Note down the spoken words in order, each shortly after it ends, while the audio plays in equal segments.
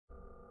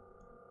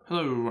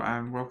Hello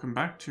and welcome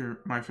back to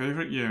my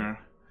favourite year.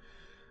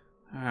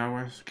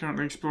 We're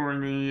currently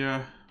exploring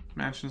the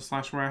mansion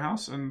slash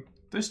warehouse, and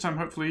this time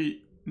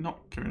hopefully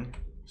not getting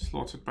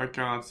slaughtered by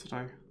guards that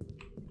I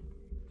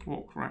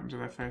walk right into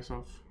their face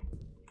of.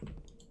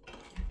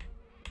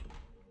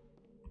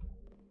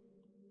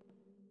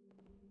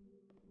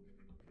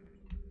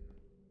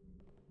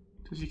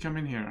 Does he come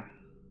in here?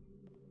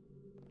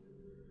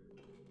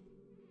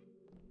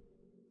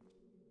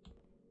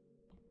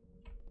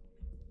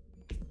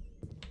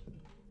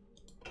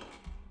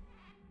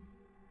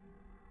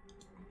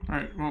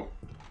 Right, well,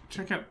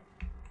 check out...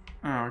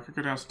 Oh, I could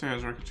go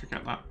downstairs or I could check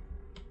out that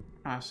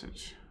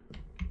passage.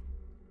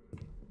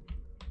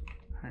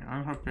 Hang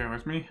on, bear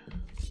with me.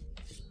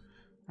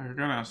 I could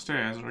go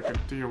downstairs or I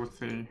could deal with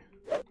the...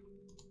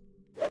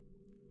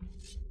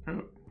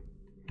 Oh.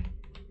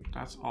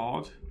 That's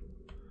odd.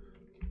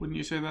 Wouldn't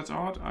you say that's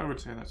odd? I would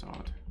say that's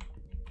odd.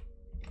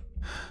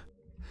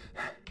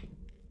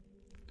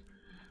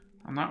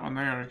 And that one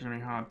there is going to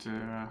be hard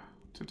to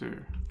do.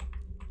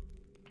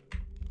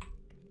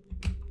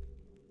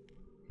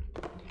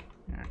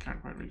 Yeah, I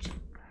can't quite reach it.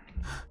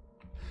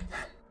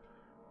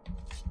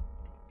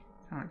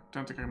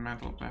 Don't think I can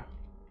mantle up there.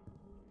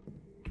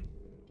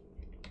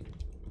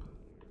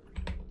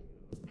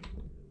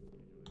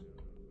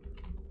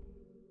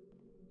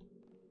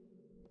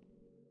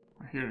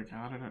 I hear a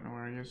guard, I don't know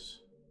where he is.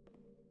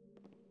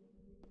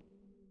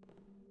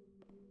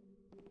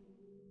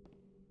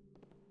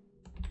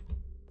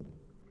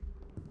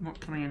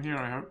 Not coming in here,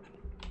 I hope.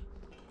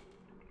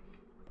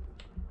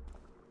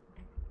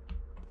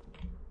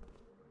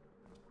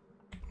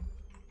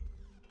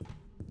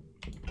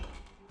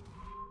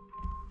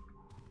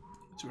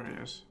 That's where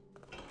he is.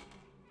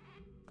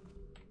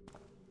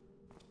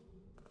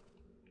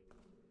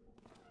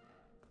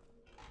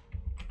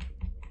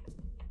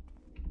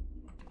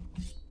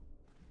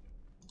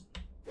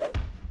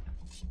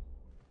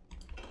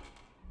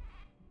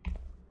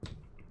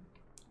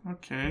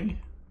 Okay.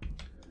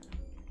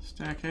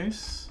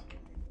 Staircase.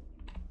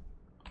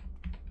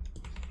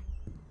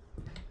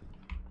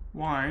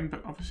 Wine,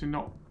 but obviously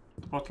not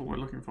the bottle we're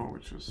looking for,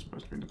 which was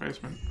supposed to be in the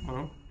basement.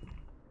 Hello?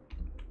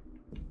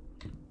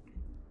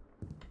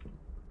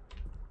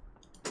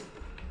 Did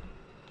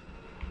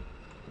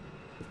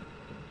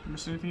you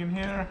miss anything in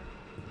here?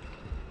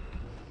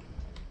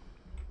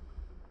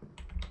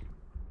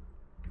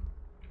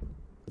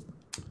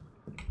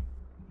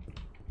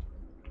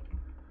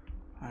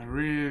 I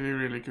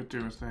really could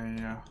do with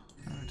a...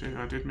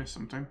 I did miss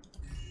something.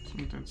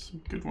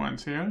 Some good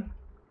wines here.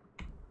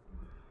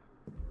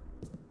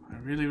 I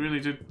really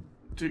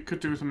could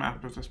do with a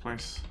map of this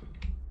place.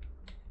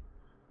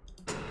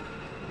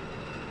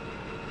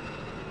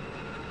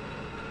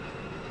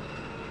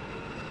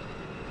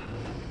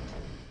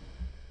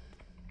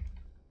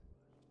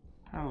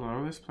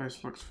 Hello, this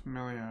place looks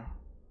familiar.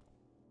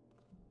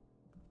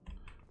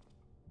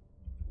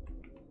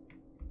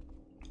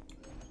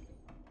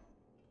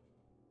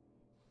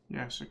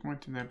 Yes, I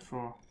went in there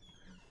before.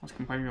 I was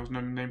complaining there was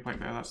no nameplate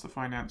there. That's the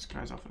finance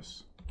guy's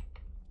office.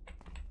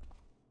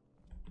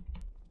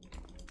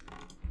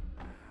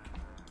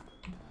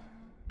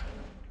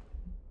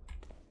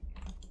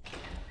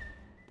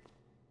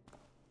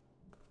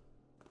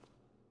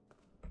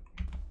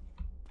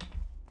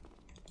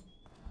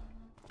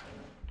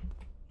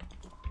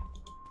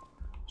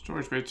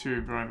 Storage bay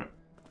 2, private.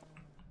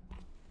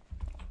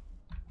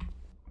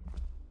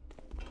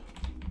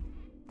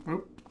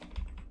 Oh.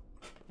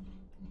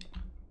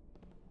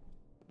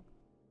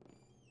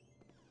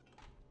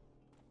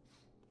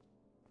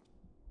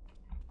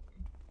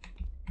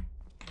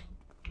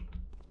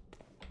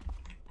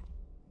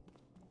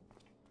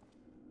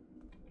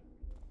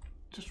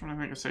 Just when I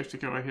think it's safe to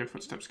go, I hear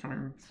footsteps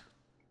coming,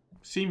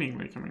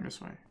 seemingly coming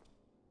this way.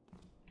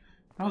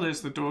 Oh,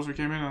 there's the doors we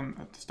came in on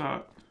at the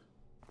start.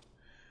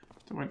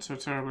 That went so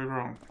terribly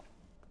wrong.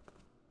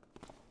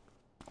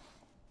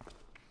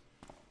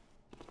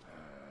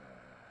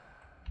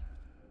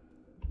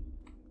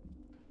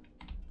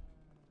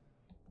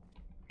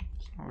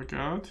 Another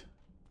guard.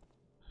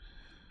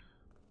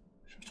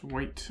 Just have to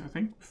wait, I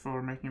think,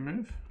 before making a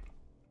move.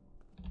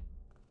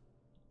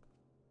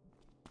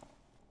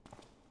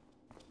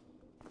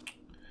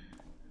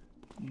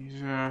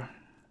 He's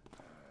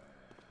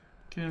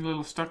getting a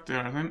little stuck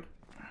there, I think.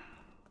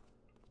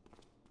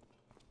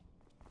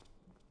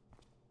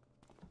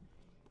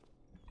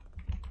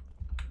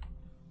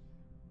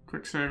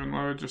 Quick save and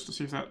load just to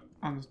see if that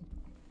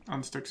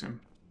unsticks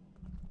him.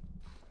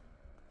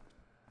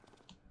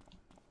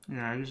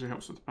 Yeah, it usually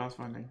helps with the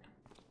pathfinding.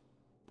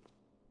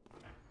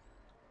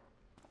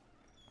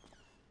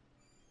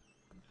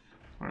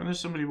 Alright, there's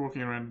somebody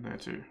walking around there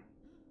too.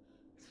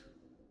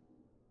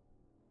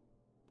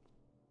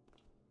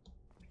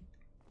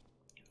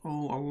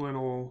 All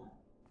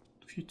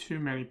a few too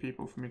many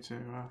people for me to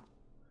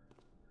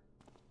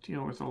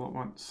deal with all at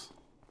once.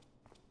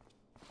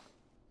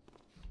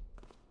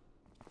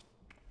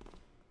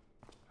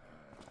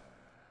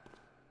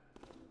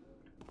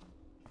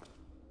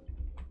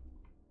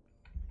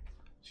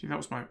 See, that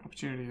was my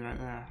opportunity right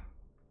there.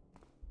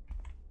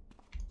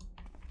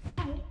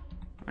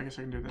 I guess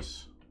I can do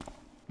this.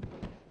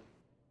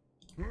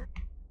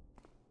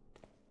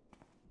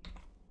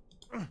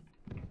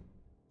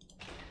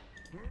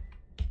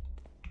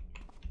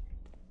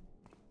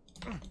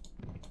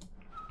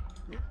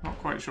 Not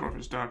quite sure if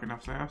it's dark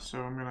enough there,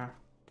 so I'm gonna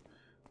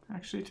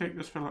actually take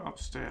this fella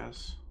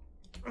upstairs.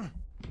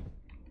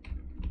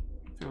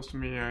 Feels to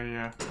me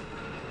a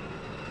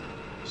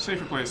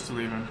safer place to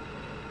leave him.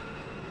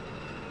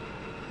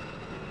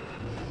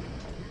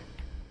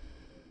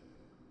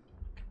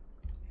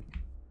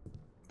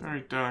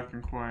 Very dark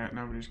and quiet,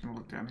 nobody's gonna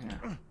look down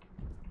here.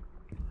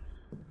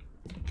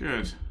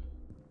 Good.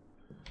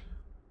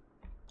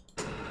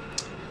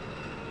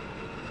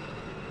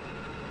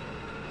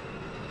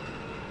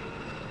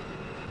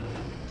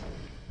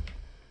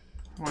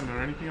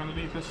 Wonder, anything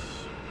underneath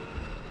this?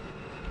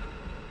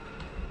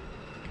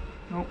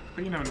 Nope,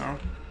 but you never know.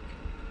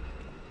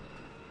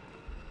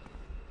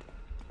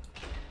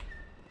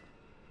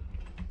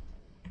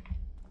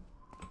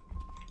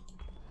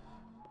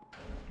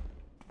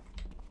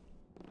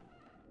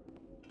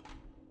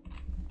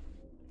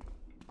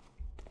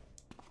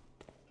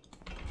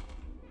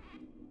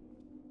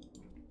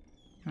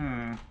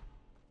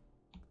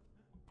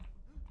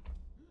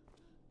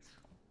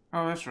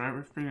 Oh, that's right,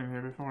 we've been in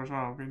here before as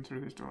well. We've been through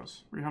these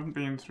doors. We haven't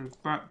been through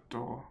that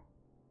door.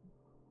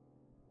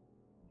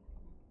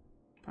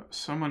 But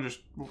someone just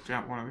walked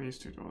out one of these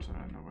two doors, I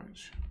don't know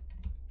which.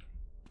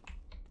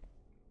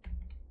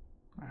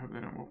 I hope they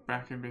don't walk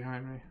back in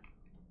behind me.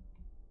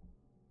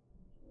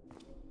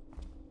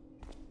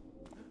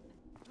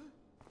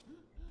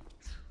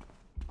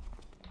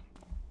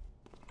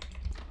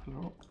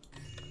 Hello?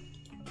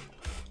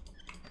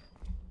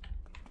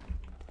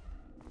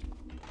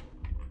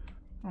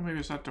 Oh, maybe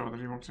it's that door that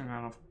he walks in and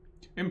out of.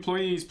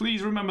 Employees,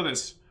 please remember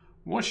this.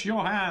 Wash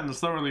your hands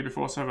thoroughly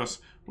before service.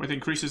 With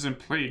increases in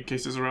plague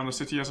cases around the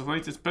city as of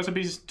late, it's better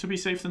to be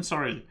safe than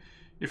sorry.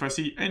 If I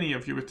see any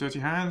of you with dirty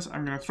hands,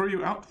 I'm going to throw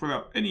you out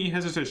without any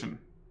hesitation.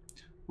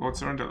 Lord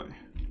Serendeli.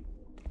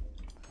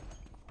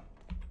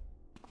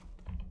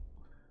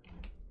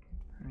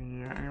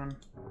 Anyone?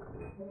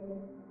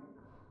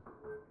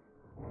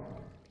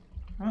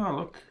 Oh,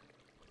 look.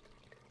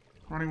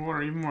 Running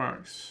water even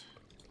works.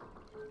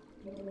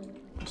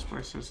 This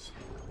place is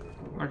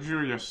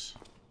luxurious.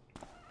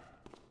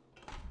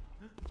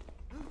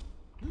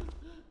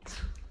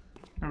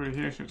 Nobody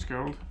here shoots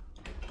gold.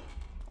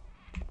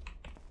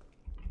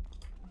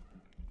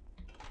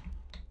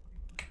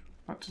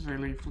 What did they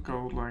leave the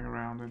gold lying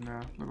around in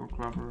their little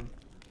club room?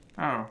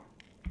 Oh,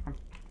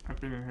 I've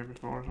been in here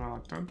before as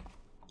well. I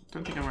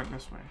don't think I went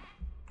this way.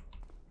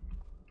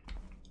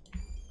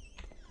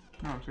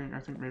 No, I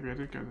think maybe I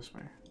did go this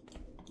way.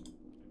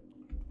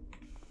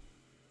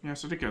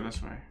 Yes, I did go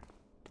this way.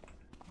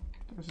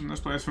 Isn't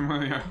this place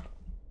familiar?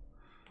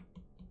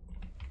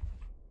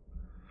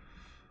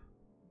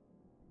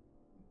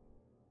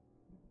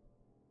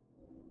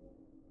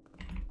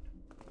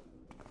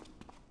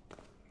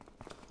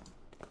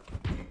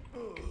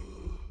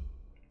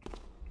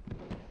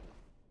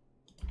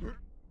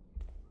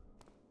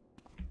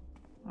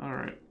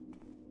 Alright.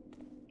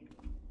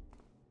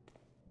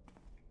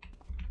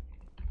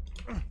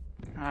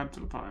 Add to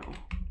the pile.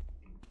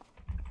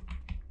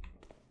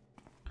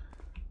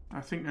 I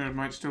think there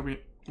might still be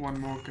one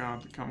more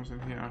guard that comes in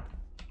here.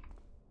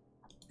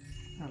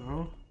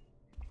 Hello.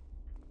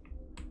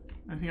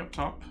 Anything up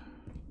top?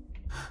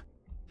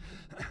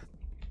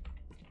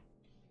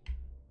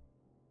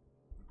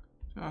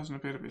 Doesn't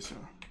appear to be so.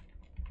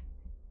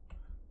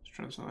 Let's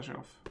try this other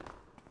shelf.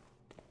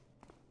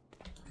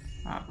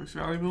 That looks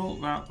valuable,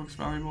 that looks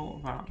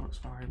valuable, that looks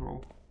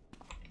valuable.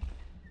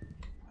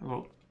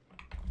 Hello.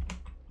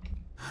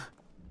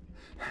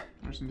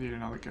 There's indeed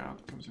another guard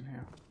that comes in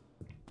here.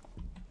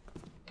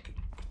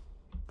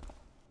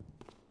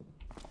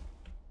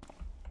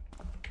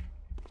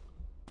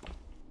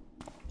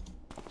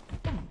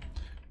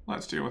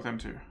 Let's deal with them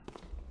too.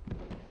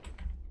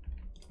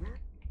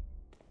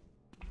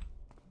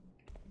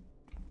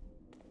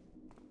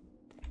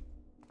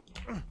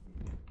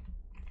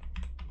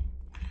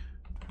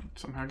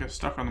 Somehow get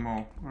stuck on them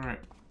all. Alright.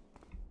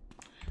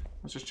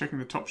 I was just checking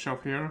the top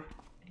shelf here.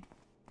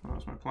 Well, that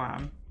was my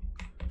plan.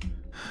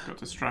 Got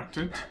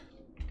distracted.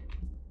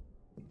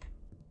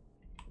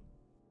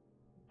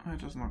 It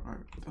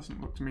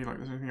doesn't look to me like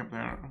there's anything up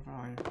there of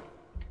value.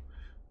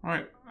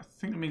 Alright, I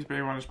think that means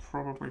Bay 1 is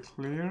probably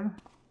clear.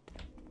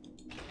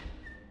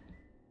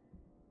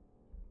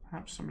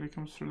 Perhaps somebody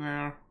comes through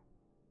there.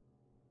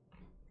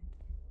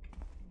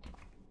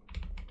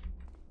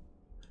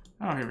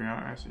 Oh, here we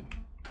are, I see.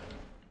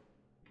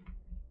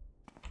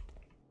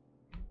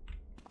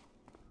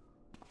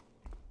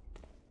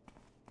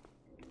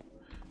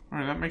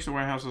 Alright, that makes the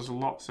warehouses a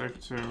lot safer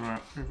to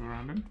move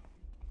around in.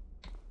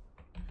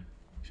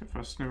 Except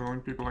for sniveling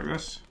people like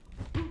this.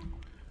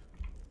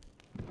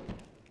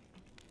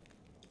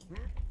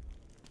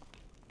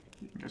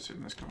 You can go sit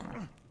in this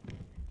corner.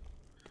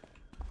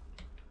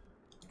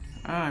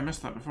 Ah, I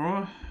missed that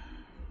before.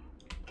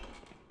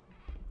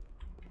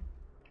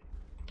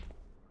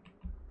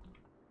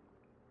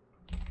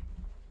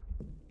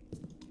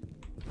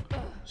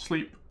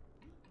 sleep.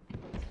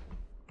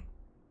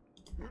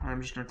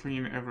 I'm just going to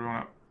clean everyone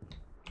up.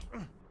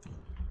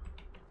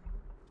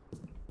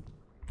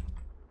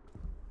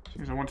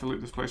 Because I want to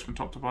loot this place from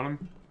top to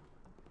bottom.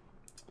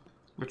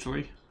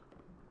 Literally.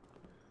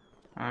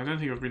 I don't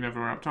think I've been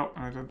everywhere up top,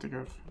 and I don't think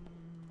I've...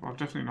 Well, I've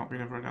definitely not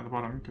been everywhere down the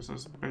bottom, because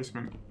there's the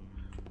basement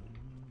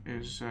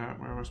is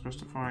where we're supposed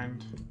to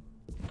find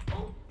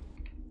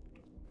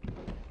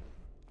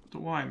the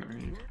wine that we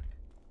need.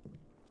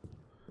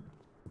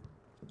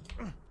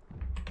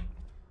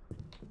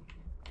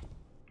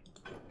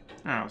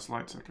 Oh, it's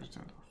light circuit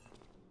turned off.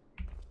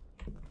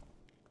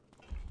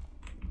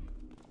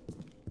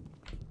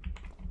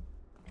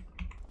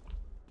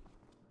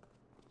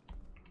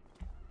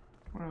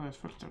 Where are those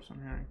footsteps I'm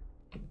hearing?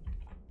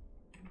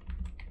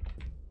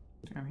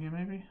 Down here,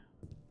 maybe?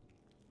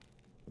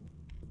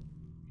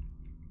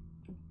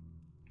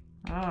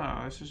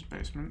 Ah, this is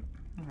basement.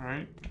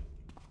 Alright.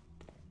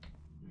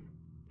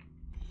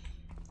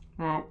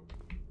 Well,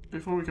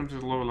 before we come to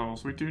the lower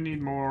levels, we do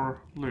need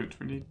more loot.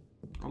 We need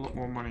a lot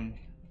more money.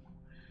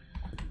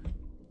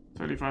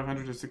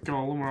 3,500 is the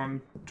goal, and we're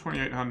on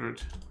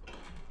 2,800.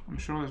 I'm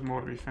sure there's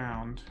more to be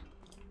found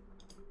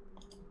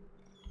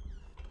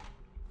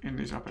in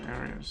these upper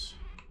areas.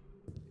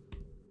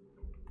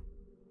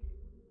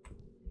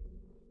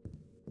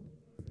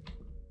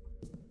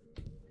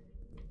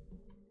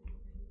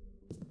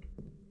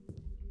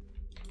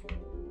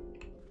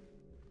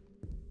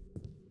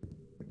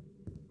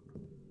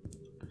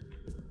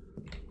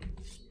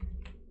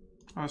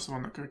 Oh, that's the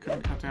one that I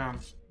couldn't cut down.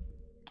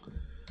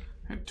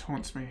 It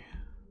taunts me.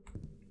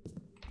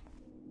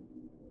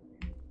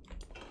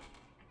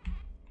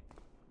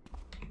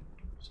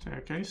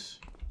 Staircase.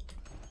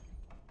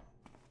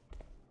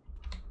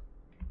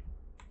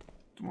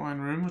 The wine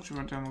room, which we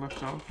went down the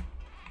left of.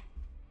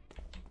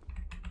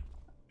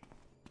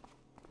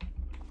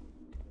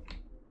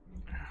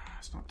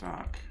 It's not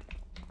dark.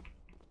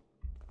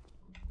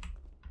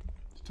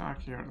 It's dark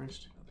here at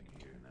least. Nothing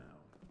here now.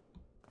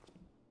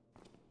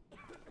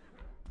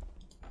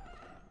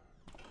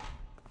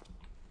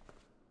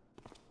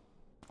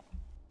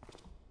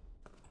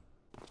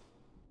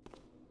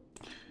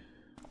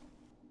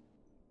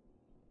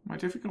 My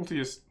difficulty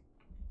is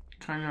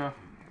kind of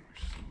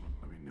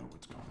Let me know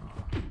what's going on.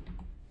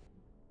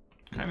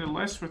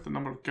 less with the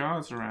number of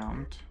guards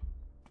around.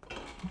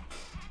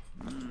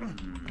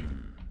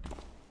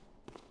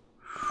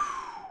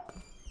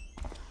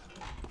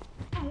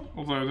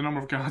 Although the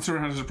number of guards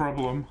around is a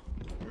problem.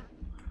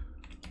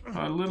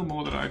 But a little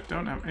more that I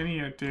don't have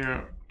any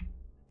idea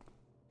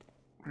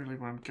really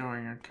where I'm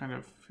going. I'm kind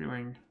of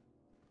feeling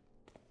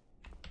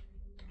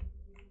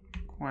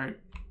quite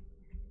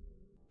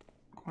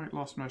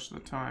lost most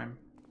of the time.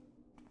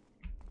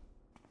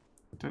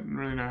 Don't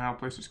really know how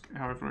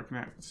everywhere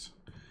connects.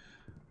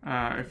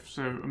 If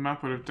so, a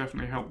map would have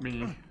definitely helped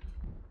me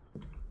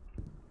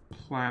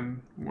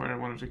plan where I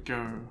wanted to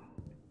go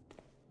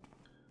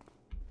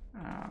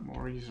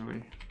more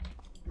easily.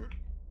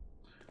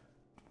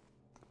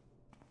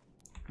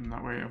 And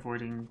that way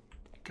avoiding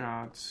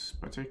guards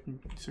by taking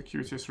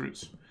circuitous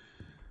routes.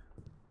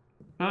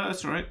 But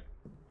that's right.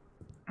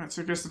 That's,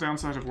 I guess, the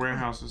downside of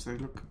warehouses. They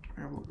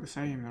all look the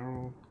same. They're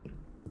all...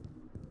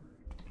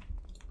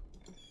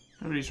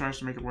 Nobody tries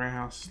to make a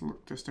warehouse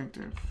look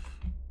distinctive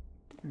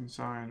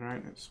inside,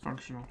 right? It's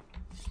functional.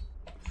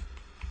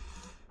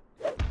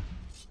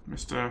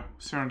 Mr.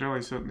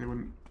 Serendeli certainly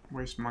wouldn't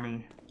waste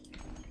money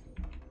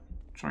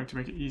trying to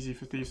make it easy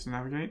for thieves to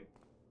navigate.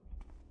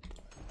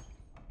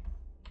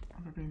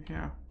 Have I been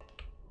here?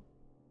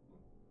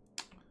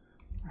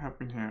 I have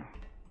been here.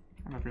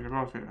 And I've been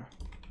above here.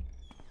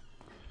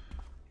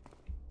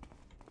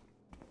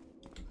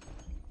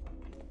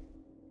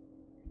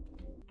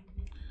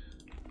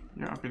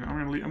 Yeah,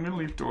 I'm gonna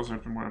leave doors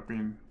open where I've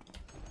been.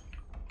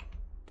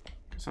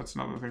 Because that's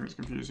another thing that's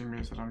confusing me,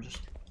 is that I'm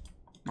just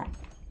not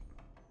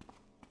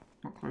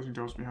closing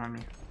doors behind me.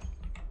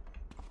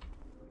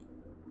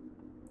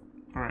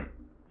 Alright.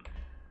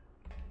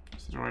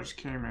 That's the door I just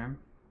came in.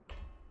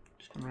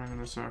 Just going around in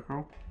a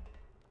circle.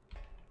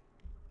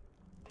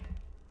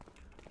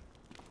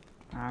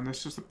 And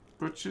this is the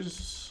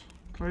butcher's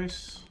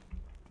place.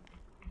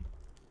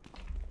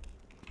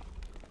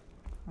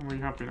 And we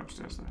have been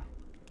upstairs there.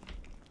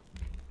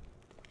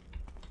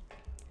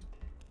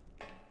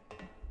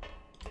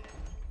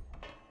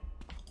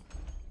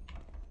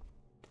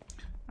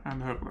 And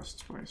the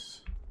herbalist's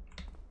place.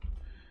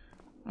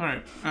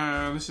 Alright,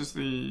 this is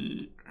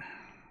the... I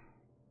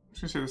was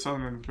going to say the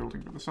southern end of the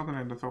building, but the southern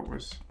end I thought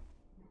was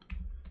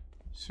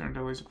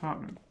Serendeli's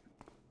apartment.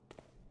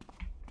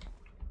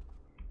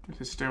 With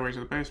his stairway to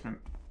the basement.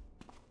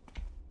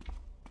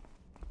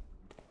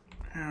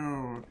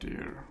 Oh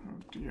dear, oh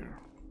dear.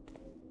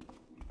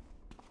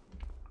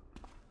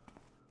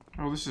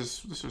 Oh, this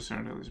was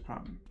Serendeli's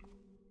apartment.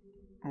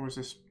 Or was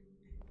this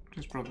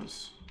his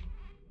brother's?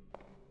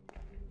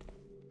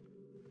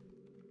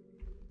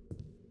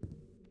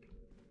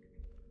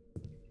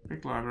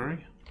 Big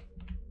library.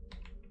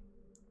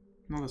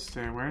 Another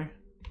stairway.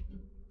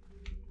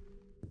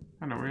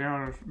 Oh no, we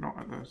are not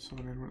at the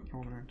southern end, we're at the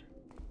northern end.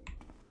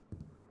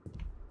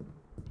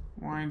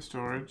 Wine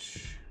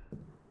storage.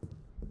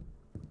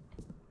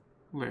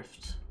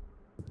 Lift.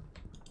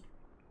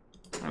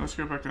 Alright, let's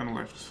go back down the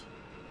lift.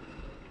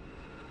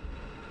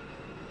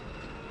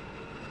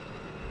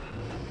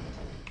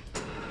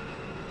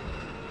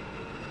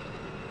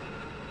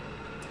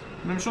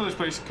 And I'm sure this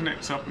place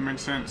connects up and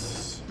makes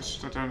sense. It's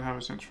just I don't have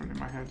a sense for it in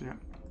my head yet.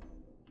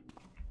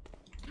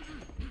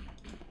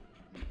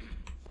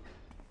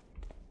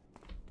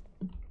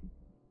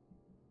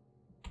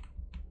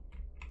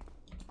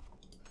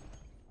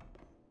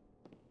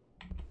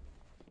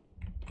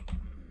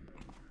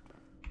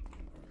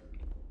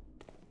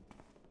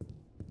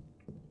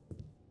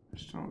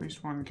 There's still at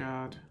least one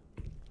guard.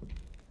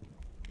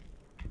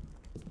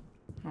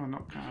 Oh,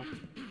 not guard.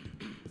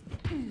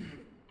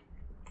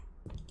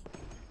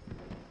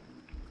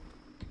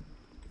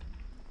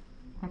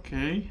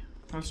 Okay,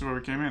 that's where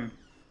we came in.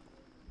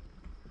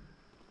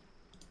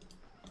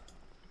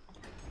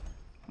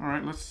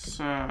 Alright, let's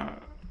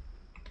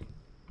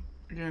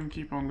again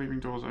keep on leaving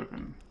doors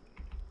open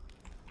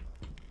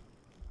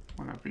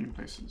when I've been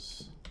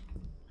places.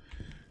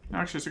 Now,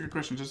 actually, it's a good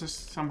question. Does this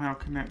somehow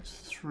connect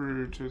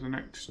through to the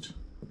next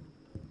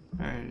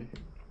bay?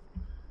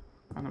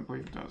 I don't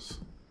believe it does.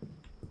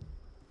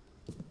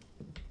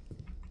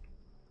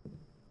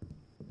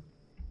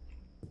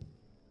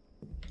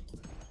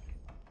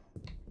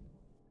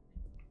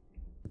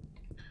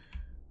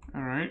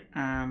 Alright,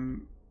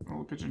 and all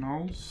the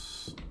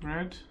pigeonholes,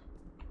 red.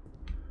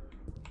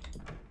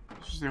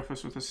 This is the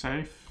office with the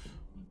safe,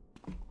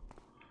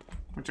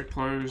 which I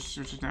closed,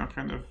 which is now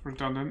kind of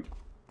redundant.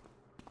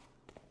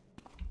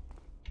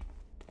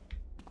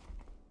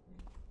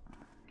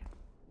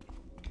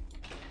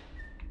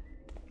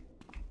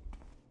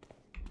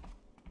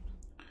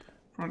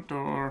 Front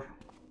door.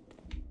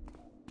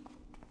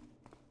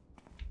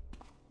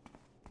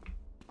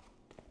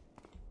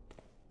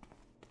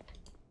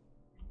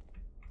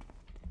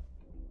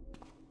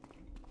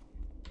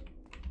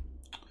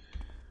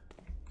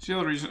 The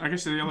other reason, I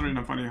guess the other reason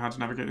I'm finding it hard to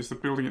navigate is the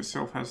building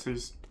itself has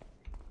these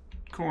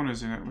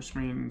corners in it, which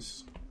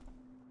means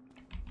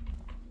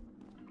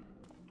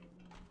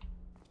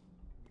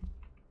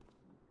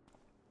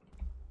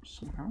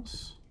someone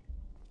else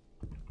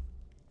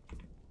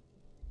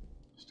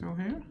still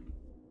here?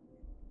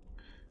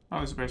 Oh,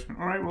 there's a basement.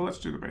 Alright, well, let's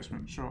do the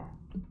basement, sure.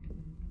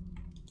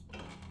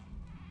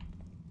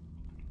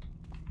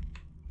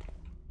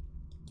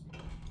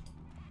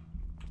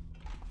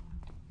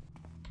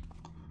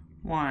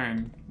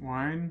 Wine.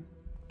 Wine.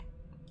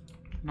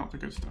 Not the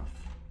good stuff.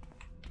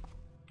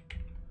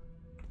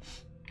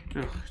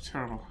 Ugh,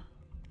 terrible.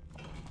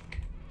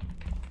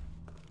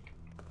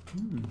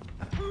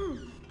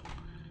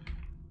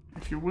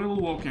 If you will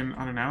walk in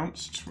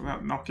unannounced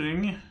without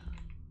knocking, you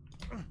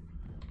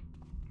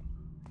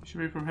should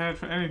be prepared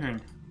for anything.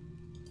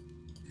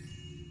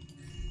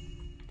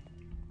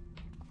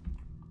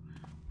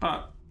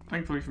 But,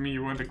 thankfully for me,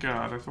 you weren't a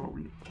guard. I thought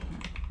we...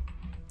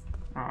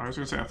 Oh, I was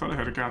going to say, I thought I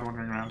heard a guard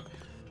wandering around.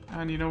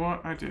 And you know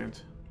what? I did.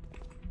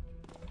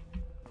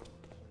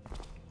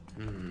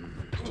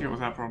 Let's deal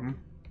with that problem.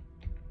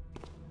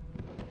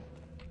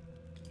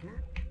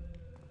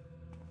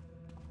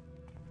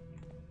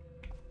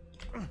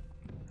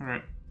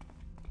 Alright.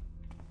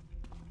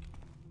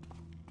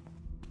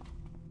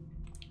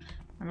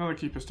 Another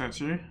keeper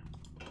statue.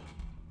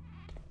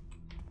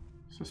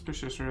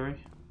 Suspicious, really.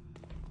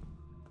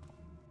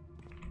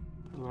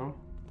 Hello?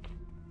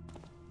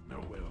 No,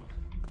 well.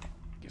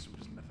 Guess it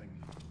was nothing.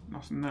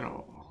 Nothing at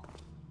all.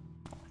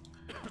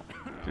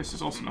 This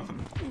is also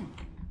nothing.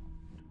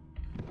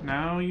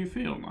 Now you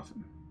feel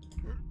nothing.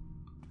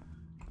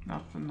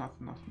 Nothing,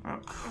 nothing, nothing. Oh.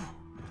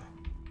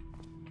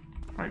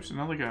 Right, it's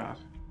another guard.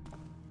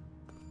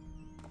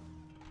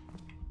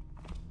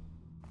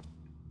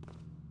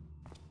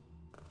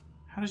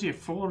 How does he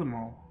afford them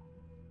all?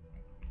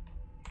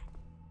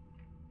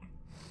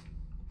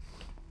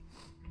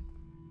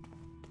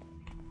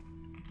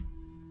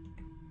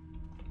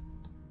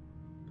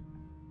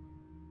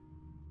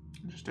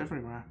 Just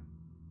everywhere.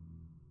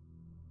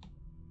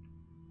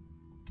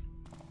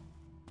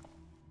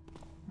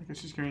 I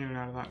guess he's going in and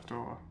out of that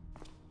door.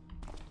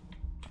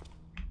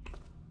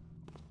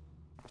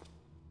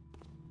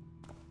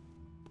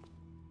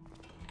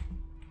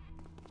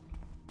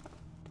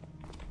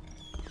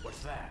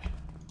 What's that?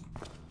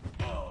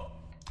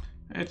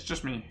 It's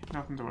just me.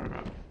 Nothing to worry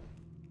about.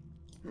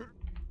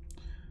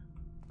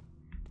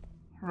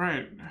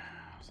 Right.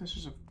 This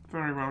is a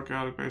very well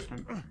guarded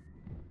basement.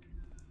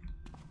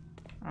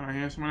 And I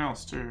hear someone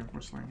else too,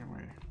 whistling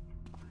away.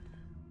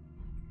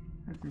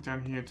 Anything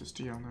down here to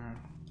steal now?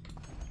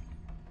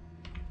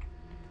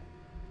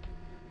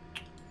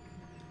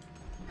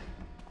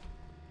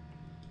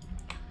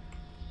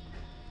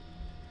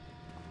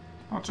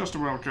 Not just a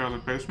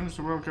well-guarded basement, it's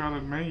a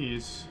well-guarded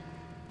maze.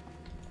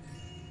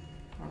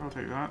 I'll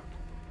take that.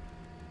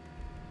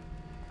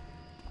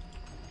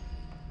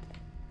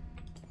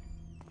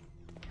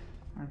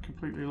 I'm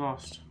completely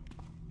lost.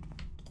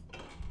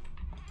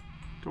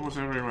 Doors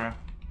everywhere.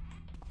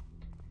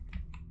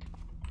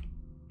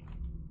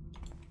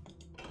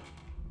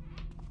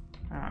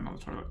 Ah, another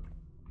toilet.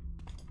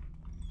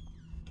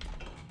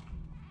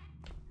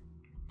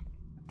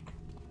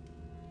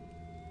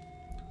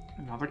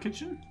 Another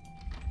kitchen?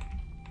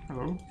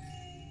 Hello?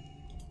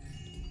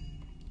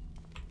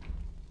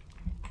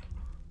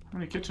 How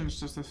many kitchens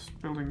does this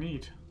building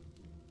need?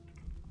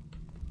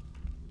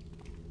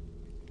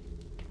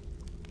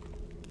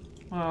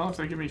 Well, if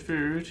they give me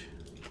food...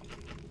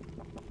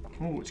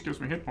 Oh, which gives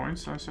me hit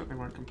points, I certainly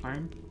won't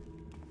complain.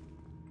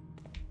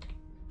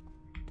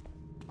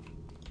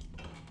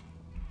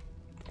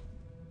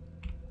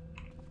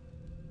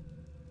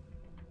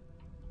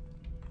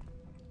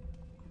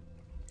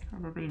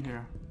 Have I been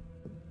here?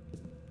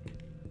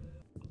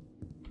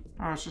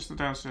 Oh, it's just the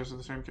downstairs of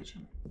the same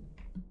kitchen.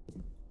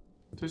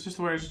 So it's just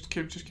the way it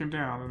just came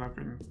down and I've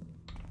been...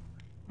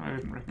 I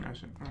didn't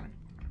recognize it. Alright.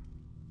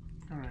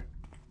 Alright.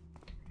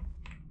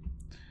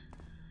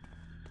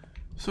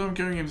 So I'm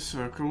going in a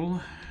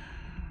circle.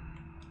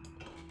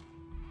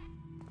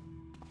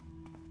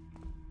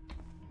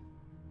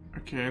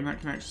 Okay, and that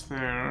connects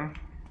there.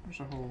 There's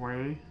a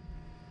hallway.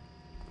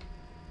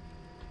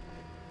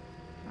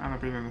 And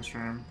I've been in this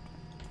room.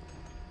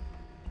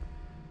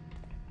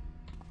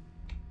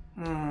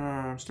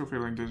 I'm still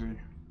feeling dizzy.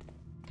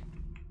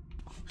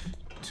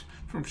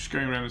 From just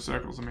going around in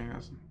circles, I mean,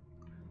 that's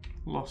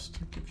lost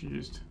and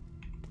confused.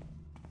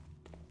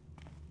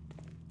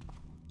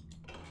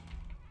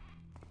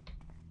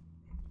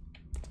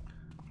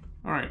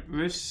 Alright,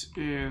 this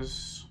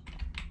is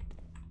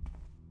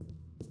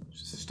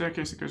just a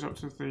staircase that goes up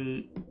to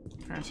the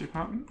fancy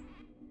apartment.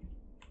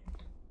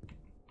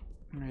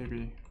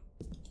 Maybe.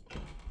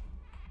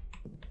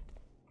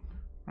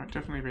 Right,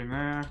 definitely been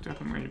there,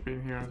 definitely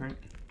been here, I think.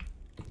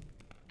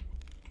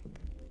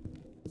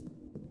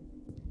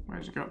 Where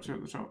does it go up to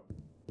at the top?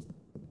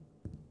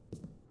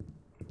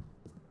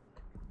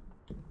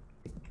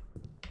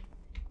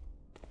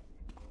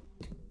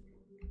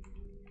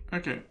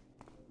 Okay.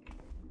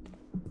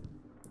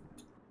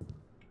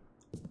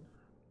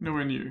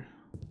 Nowhere new.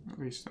 At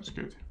least that's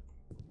good.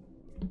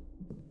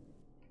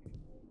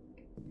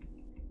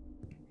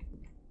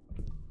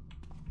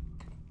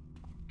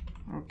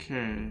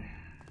 Okay.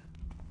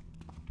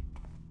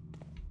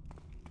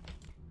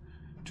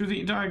 To the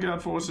entire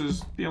guard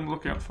forces, be on the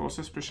lookout for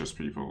suspicious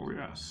people,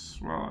 yes.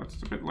 Well,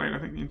 it's a bit late. I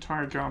think the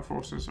entire guard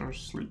forces are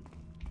asleep.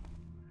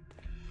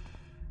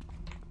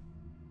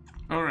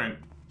 Alright.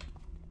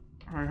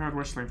 I heard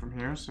whistling from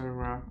here, so,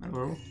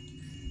 hello.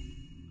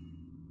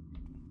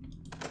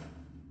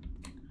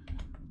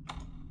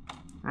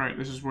 Right,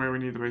 this is where we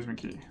need the basement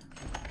key.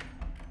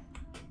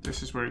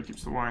 This is where he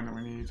keeps the wine that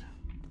we need.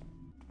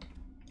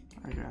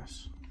 I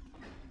guess.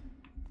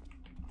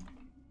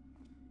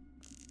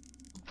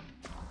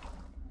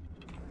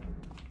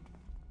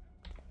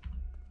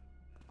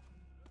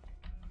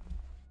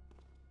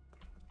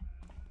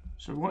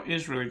 So what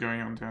is really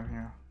going on down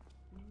here?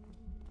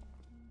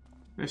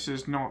 This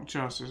is not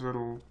just his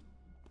little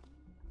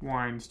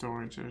wine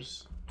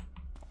storages.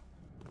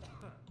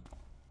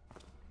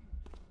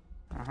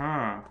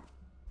 Aha.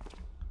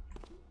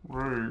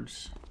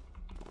 Rogues.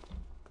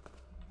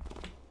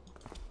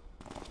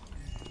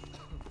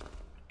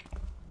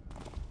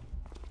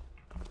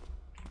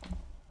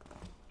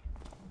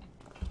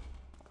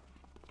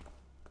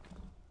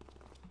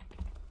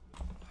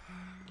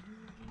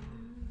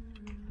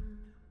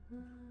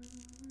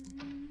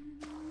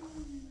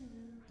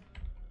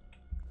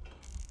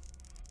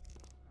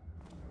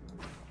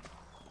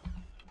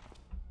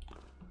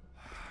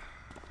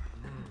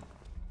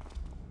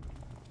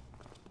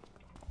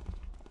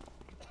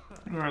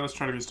 Alright, let's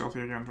try to be stealthy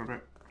again for a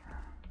bit.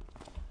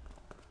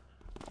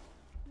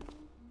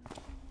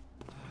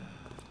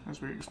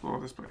 As we explore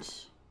this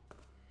place.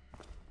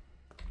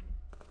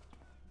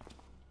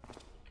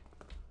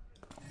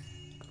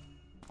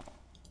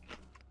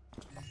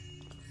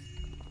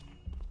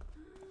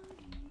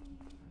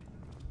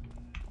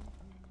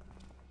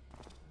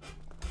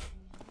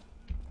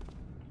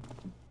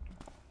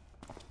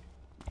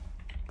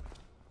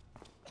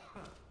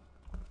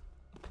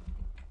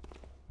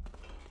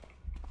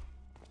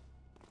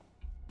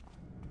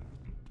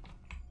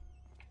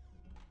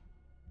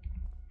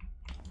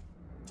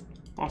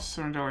 Boss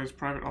Serendeli's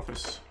private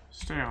office.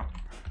 Stay out.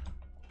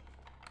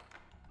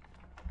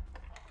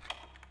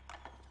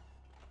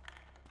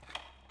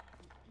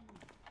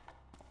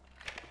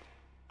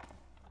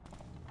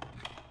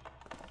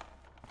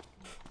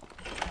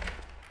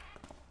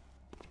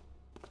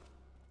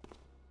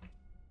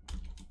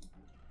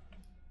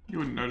 You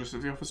wouldn't notice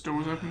if the office door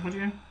was open, would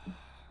you?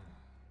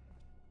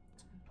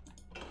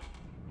 It's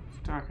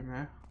dark in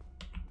there.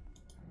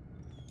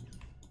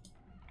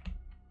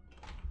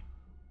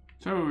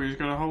 So, he's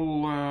got a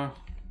whole,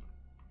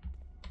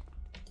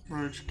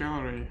 rogues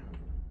gallery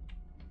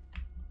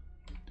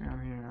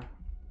down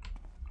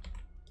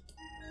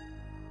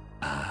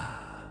here.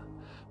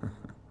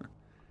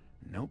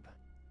 Nope.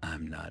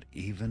 I'm not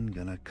even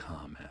gonna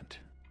comment.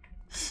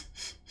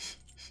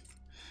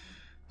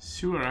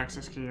 Sewer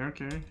access key,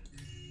 okay.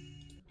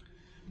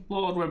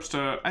 Lord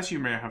Webster, as you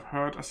may have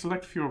heard, a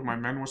select few of my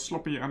men were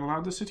sloppy and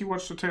allowed the city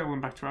watch to tail them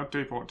back to our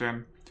Dayport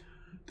den.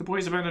 The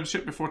boys abandoned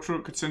ship before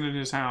Truitt could send in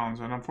his hounds,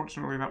 and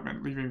unfortunately that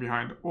meant leaving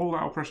behind all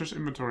our precious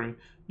inventory,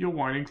 your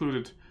wine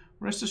included.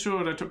 Rest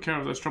assured I took care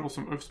of those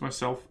troublesome oafs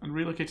myself, and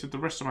relocated the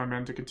rest of my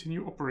men to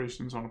continue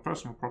operations on a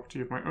personal property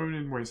of my own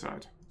in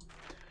Wayside.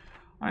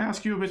 I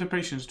ask you a bit of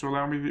patience to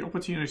allow me the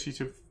opportunity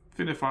to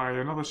finify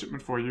another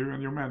shipment for you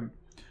and your men.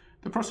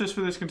 The process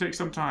for this can take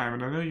some time,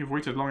 and I know you've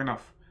waited long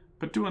enough,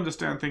 but do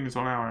understand things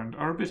on our end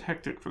are a bit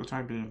hectic for the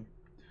time being.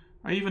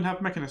 I even have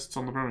mechanists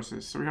on the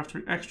premises, so we have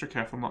to be extra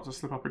careful not to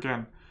slip up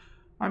again.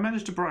 I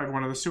managed to bribe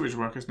one of the sewage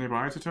workers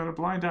nearby to turn a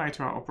blind eye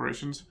to our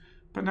operations,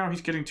 but now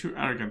he's getting too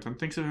arrogant and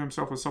thinks of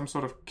himself as some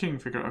sort of king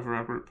figure over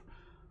our group.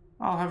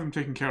 I'll have him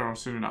taken care of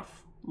soon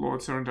enough. Lord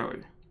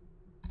Serendeli.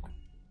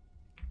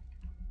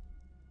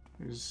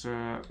 Is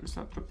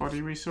that the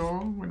body we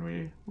saw when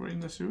we were in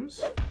the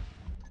sewers?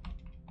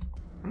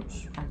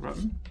 Oops, wrong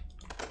button.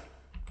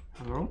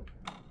 Hello?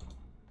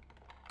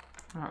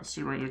 Let's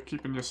see where you're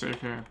keeping your safe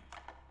here.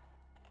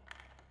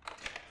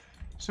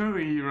 So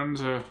he runs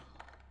a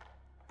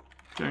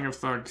gang of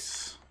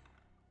thugs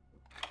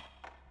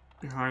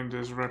behind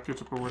his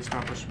reputable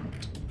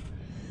establishment.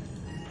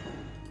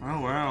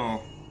 Oh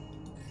well.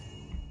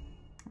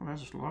 Well,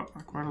 that's a lot,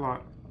 quite a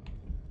lot.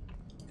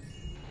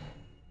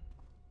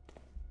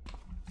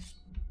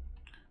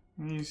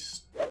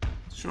 He's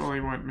surely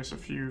won't miss a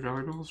few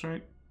valuables,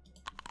 right?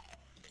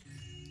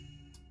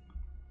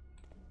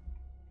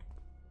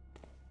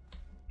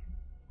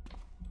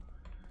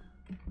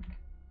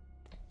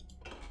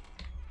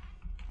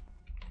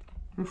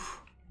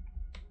 Oof.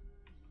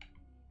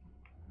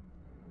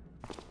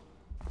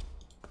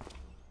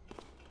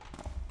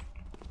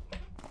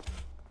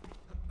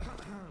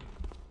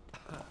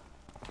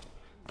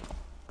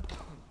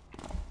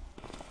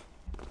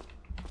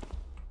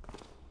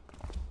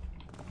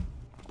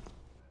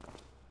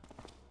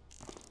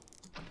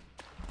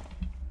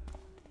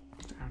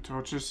 Damn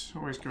torches,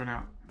 always going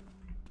out.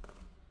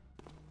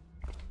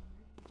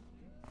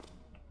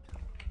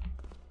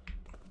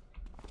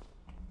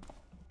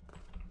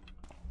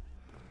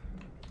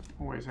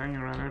 Always hanging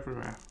around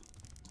everywhere.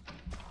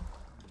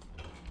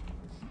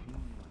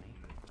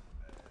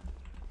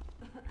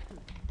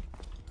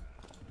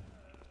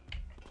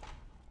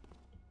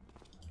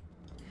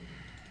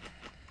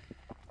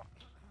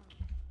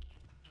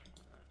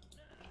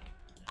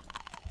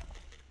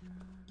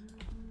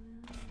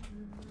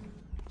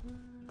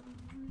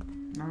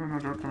 No,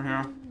 don't come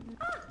here.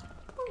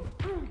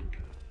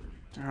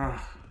 Ugh.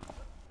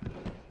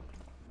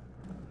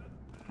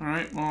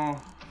 Alright,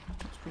 well,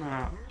 let's put that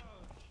out.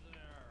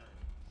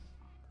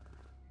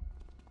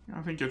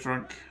 I think you're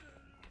drunk.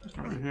 There's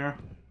nobody here.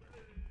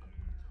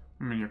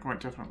 I mean, you're quite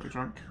definitely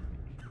drunk.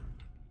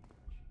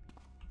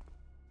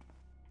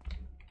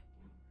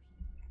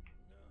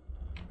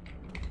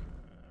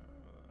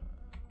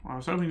 Well, I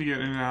was hoping to get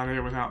in and out of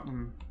here without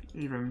them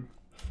even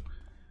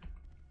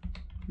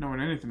knowing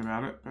anything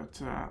about it,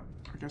 but I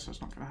guess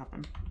that's not going to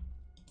happen.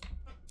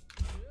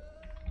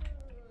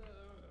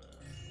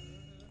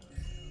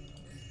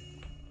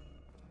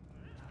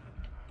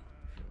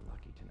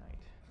 Lucky tonight.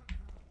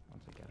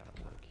 Once I get out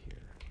of work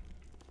here.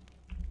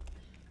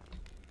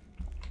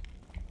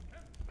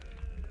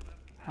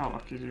 How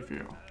lucky do you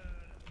feel?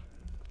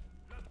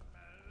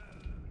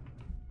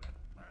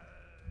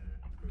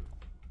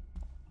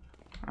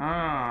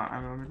 Ah,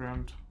 an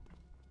underground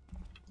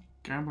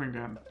gambling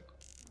den.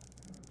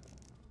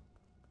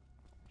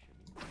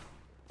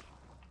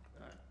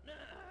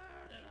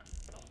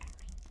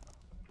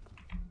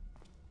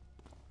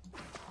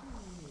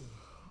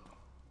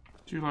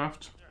 Two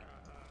left.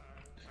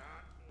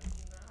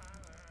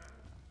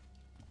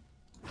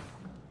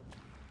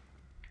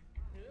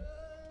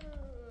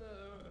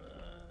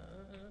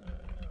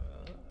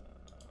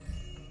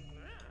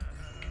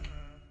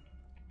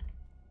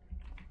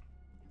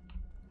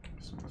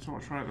 So the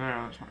torch right there,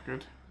 that's not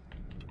good.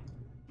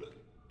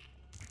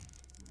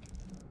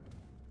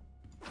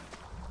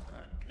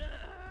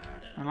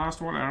 And last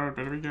one arrow,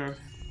 better be good.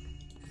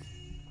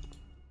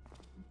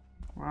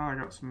 Well, I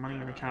got some money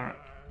in the carrot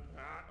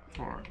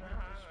for it.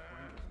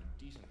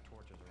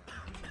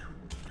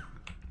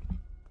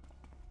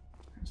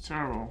 It's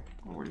terrible,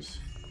 always.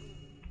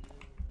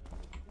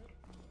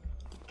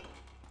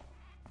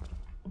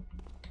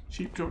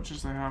 Cheap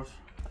torches they have.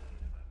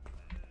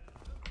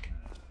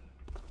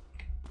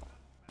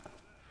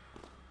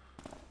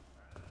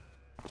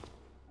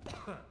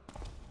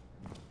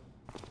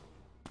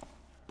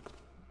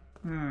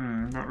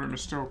 That room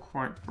is still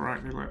quite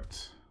brightly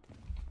lit.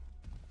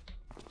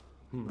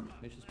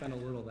 They should spend a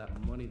little of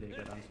that money they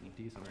got on some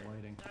decent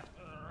lighting. They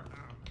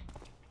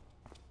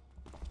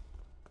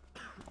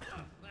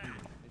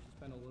should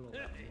spend a little of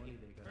that money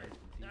they got on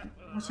some decent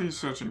lighting. What's he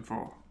searching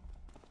for?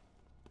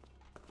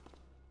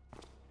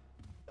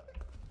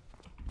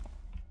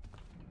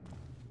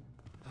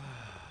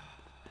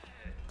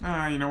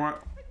 You know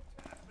what?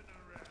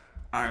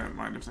 I don't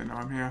mind if they know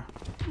I'm here.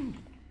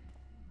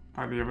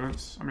 By the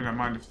evidence. I mean, I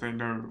mind if they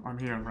know I'm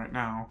here right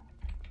now.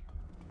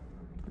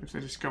 If they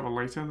discover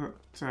later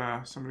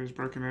that somebody's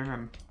broken in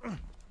and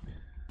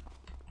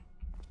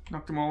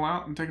knocked them all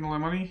out and taken all their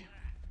money.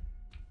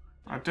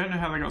 I don't know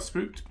how they got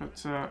spooked, but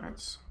it's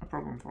a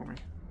problem for me.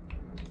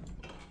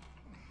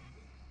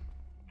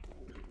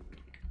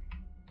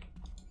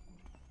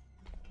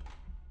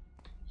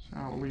 So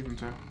I'll leave them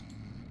to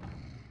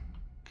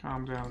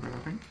calm down a bit, I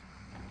think.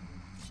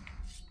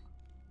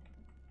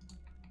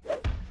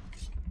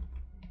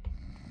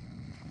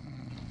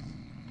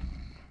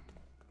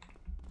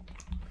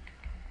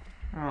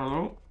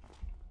 Hello.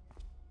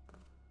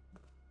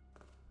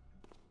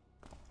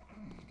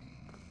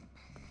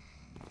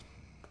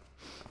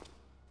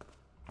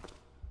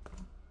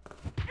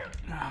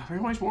 They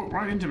always walk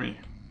right into me.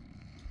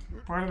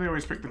 Why do they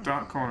always pick the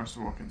dark corners to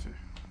walk into?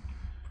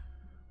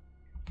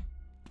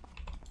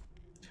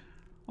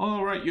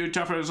 Alright, you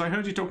toughers, I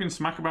heard you talking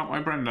smack about my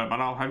Brenda, but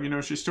I'll have you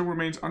know she still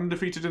remains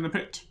undefeated in the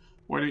pit.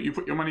 Why don't you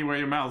put your money where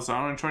your mouths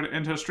are and try to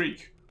end her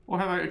streak? Or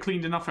have I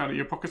cleaned enough out of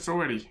your pockets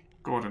already?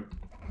 Gordon.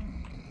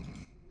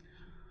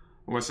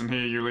 Listen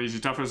here, you lazy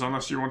toughers,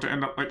 unless you want to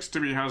end up like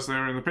Stibby has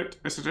there in the pit,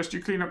 I suggest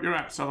you clean up your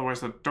acts, otherwise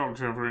the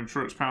dogs over in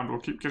Shorts Pound will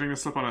keep getting the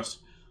slip on us.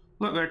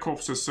 Let their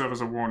corpses serve as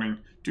a warning.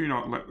 Do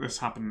not let this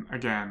happen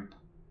again,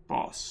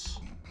 boss.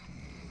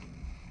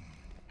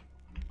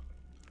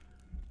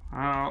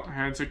 Well,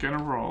 heads are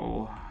gonna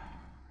roll.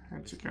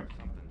 Heads are gonna...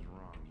 Something's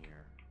wrong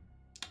here.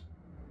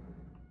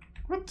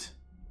 What?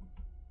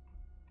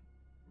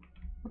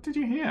 What did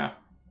you hear?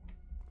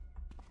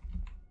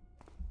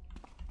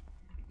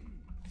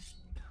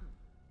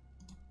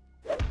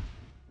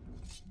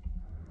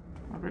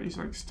 I bet he's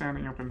like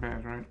standing up in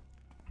bed, right?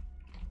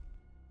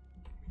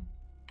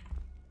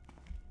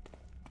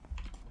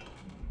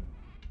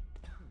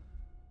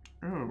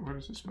 Oh, what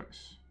is this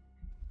place?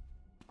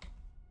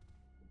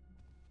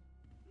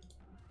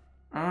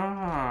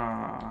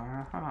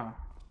 Ah, aha.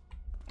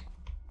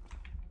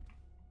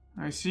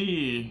 I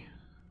see.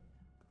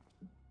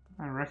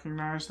 I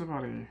recognize the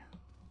body.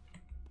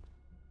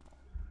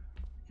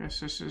 Guess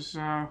this is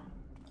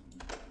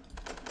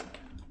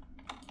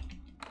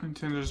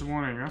Nintendo's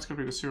warning. That's gonna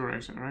be the sewer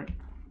exit, right?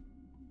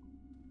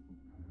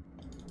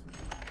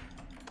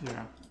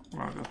 Yeah.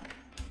 Well, I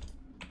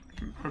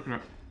can open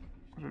it.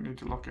 I don't need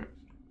to lock it.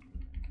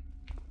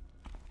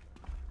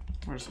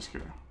 Where's this go?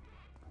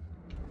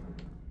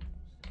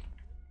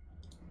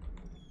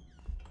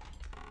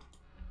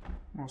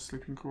 More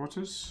sleeping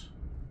quarters.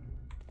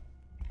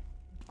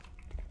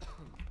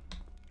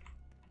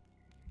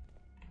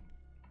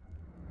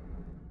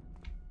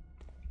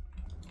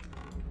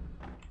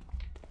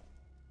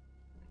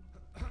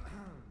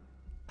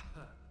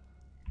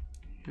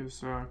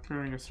 He's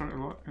clearing his throat a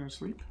lot in his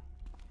sleep.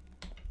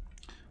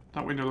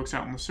 That window looks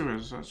out on the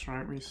sewers, that's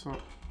right, we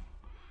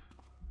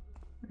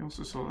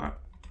also saw that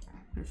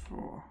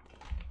before.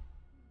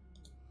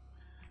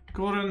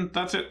 Gordon,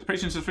 that's it. The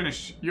patience is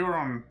finished. You're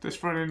on. This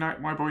Friday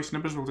night, my boy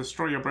Snippers will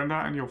destroy your Brenda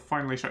and you'll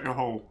finally shut your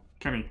hole.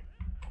 Kenny.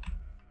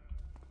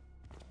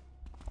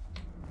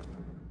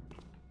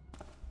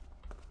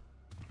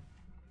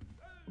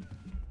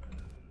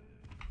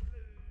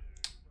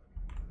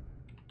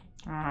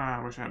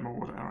 Ah, I wish I had more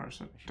water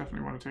arrows. I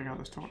definitely want to take out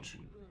this torch.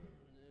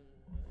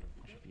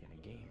 Should be in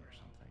a game or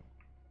something.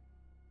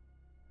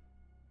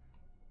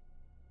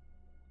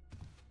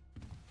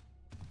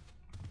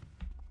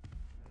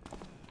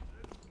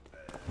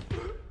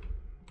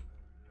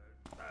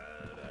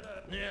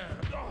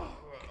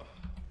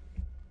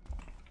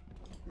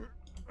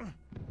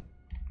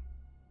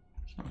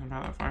 There's nothing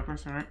about that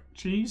fireplace, alright.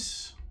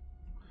 Cheese?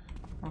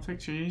 I'll take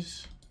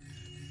cheese.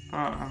 But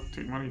I'll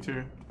take money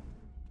too.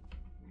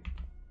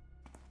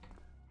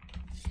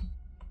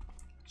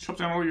 Chop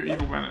down all your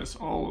evil banners.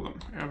 All of them.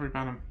 Every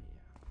banner.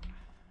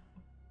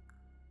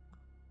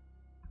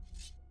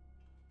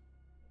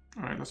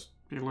 Alright, let's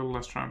be a little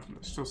less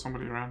triumphant. There's still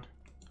somebody around.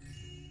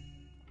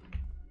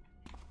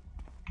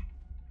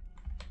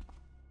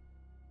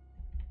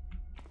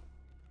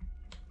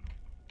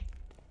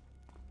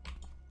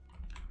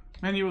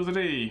 Menu of the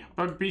day.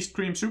 Bug beast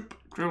cream soup.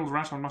 Grilled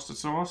rat on mustard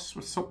sauce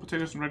with salt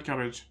potatoes and red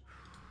cabbage.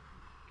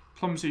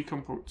 Plumsy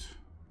compote.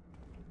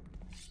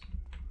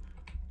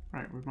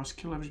 Right, we must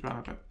kill every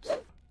banner,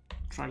 but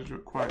try to do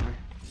it quietly.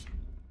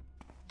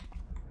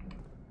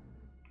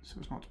 So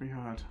as not to be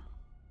heard.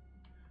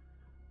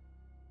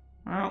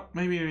 Well,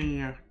 maybe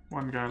the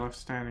one guy left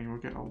standing will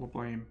get all the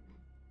blame.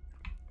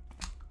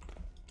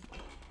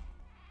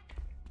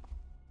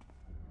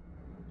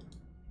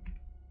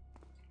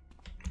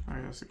 Oh,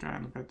 there's a guy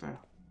in the bed there.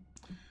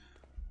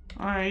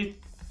 I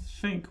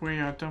think we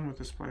are done with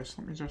this place.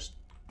 Let me just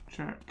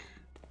check.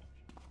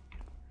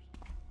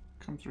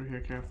 Come through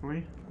here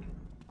carefully.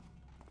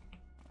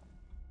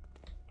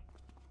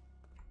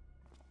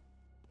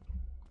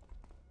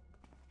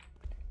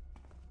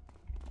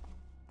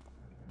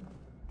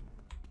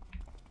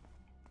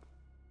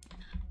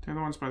 The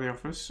other one's by the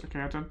office.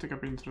 Okay, I don't think I've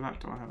been through that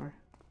door, have I?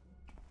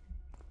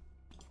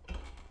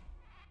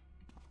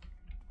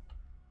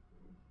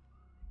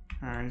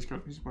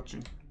 He's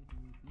watching.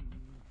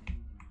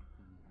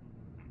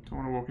 Don't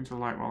want to walk into the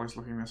light while he's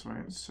looking this way.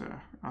 It's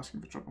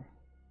asking for trouble.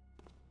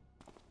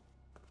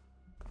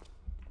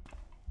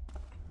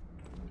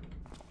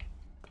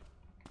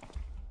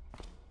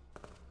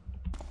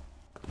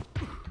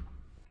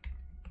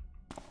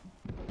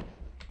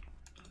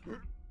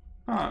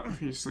 But if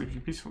he's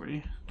sleeping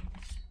peacefully,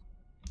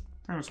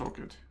 then it's all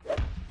good.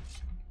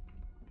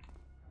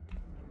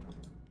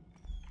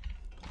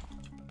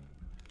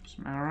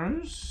 Some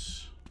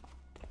arrows.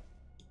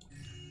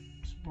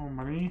 Some more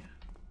money.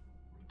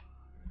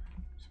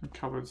 Some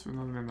cupboards with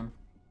nothing in them.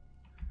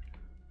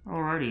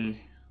 Alrighty.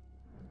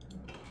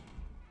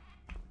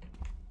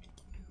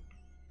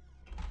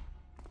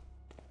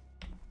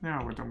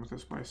 Now we're done with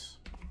this place.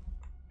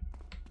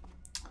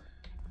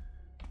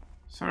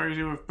 Sorry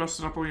to have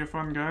busted up all your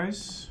fun,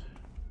 guys.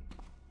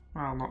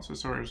 Well, not so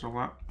sorry as all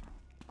that.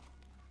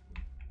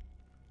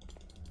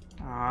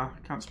 Ah,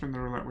 can't spin the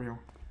roulette wheel.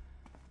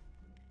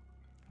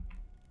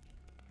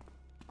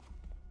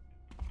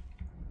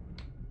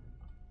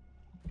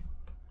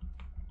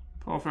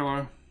 Poor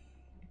fellow.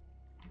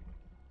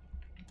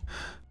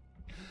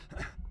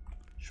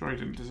 Sure he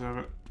didn't deserve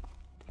it.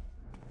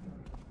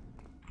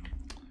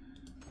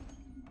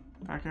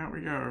 Back out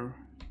we go.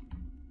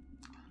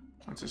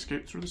 Let's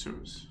escape through the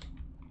sewers.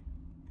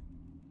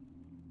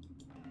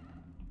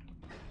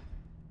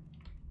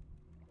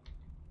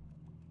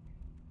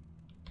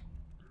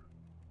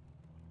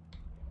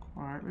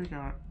 Quietly,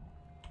 Garrett.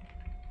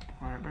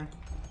 Quietly.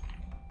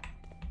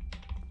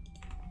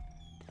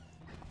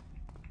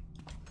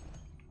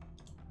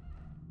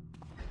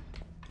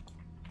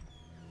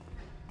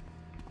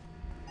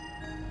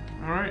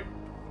 Alright.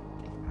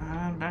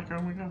 And back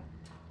home we go.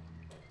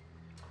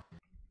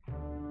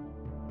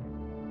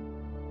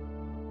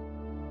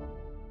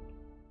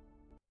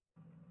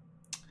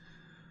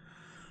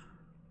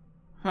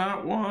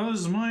 That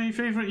was my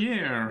favorite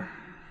year.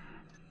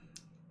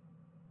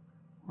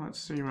 Let's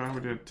see how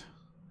we did.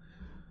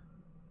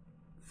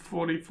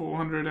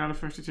 4,400 out of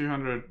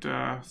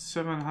 5,200.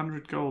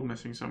 700 gold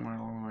missing somewhere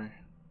along the way.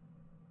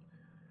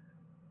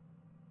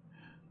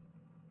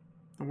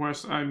 The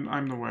worst.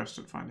 I'm the worst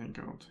at finding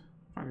gold.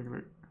 Finding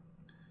loot.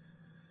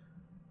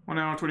 1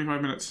 hour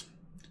 25 minutes.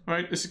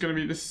 Right, this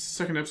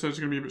second episode is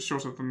gonna be a bit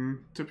shorter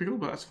than typical,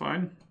 but that's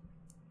fine.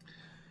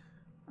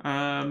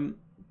 And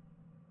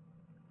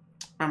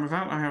with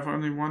that, I have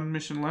only one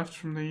mission left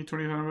from the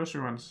 20th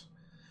anniversary ones.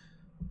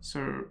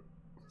 So,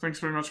 thanks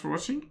very much for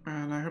watching,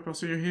 and I hope I'll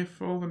see you here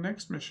for the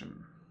next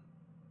mission.